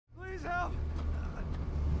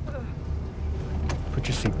Put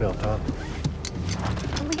your seatbelt on.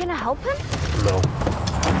 Are we gonna help him? No.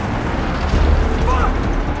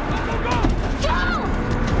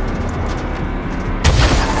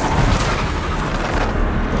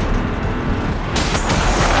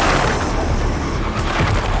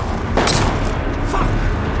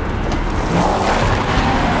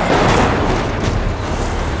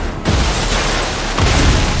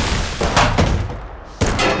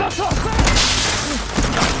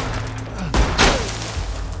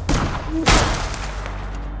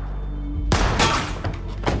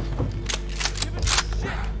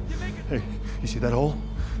 Hey, you see that hole?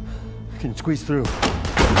 You can squeeze through.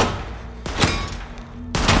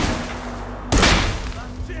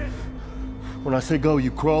 When I say go,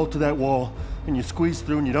 you crawl to that wall and you squeeze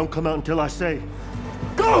through and you don't come out until I say,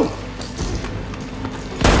 go!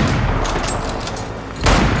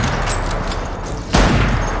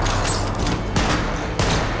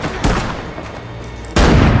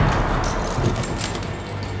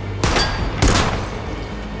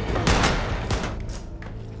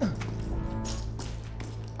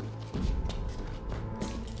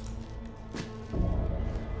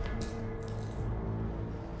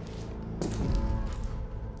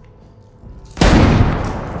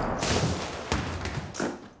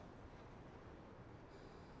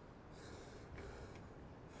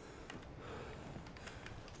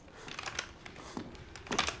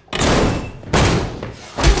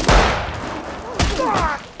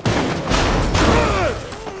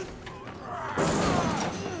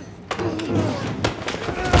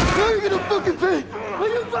 Are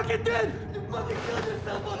you fucking dead? You fucking killed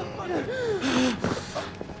yourself, motherfucker!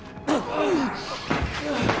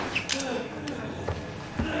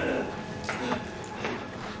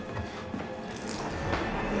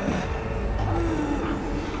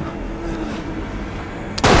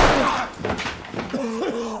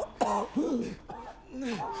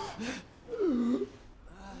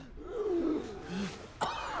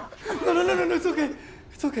 No, it's okay.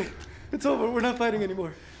 It's okay. It's over. We're not fighting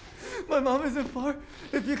anymore. My mom isn't far.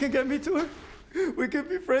 If you can get me to her, we can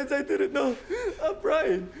be friends. I didn't know. I'm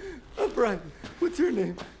Bryan. What's your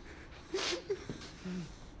name?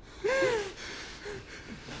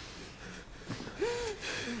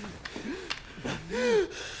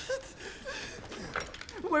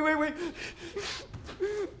 Wait.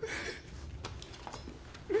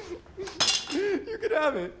 You can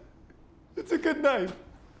have it. It's a good knife.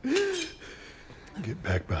 Get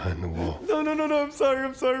back behind the wall. No, I'm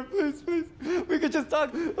sorry, please. We could just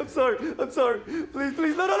talk. I'm sorry. Please, no,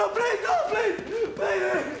 please. I'm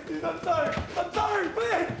sorry,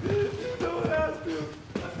 please. You know what I asked you.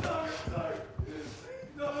 I'm sorry.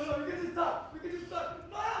 No, we can just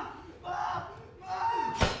talk. Mom!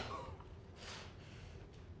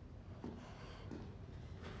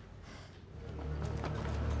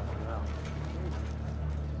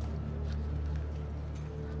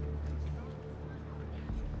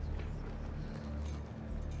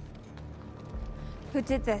 Who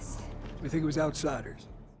did this? We think it was outsiders.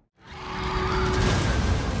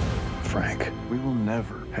 Frank, we will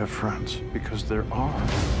never have friends because there are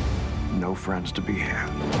no friends to be had.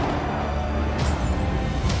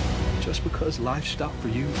 Just because life stopped for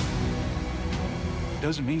you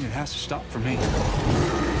doesn't mean it has to stop for me.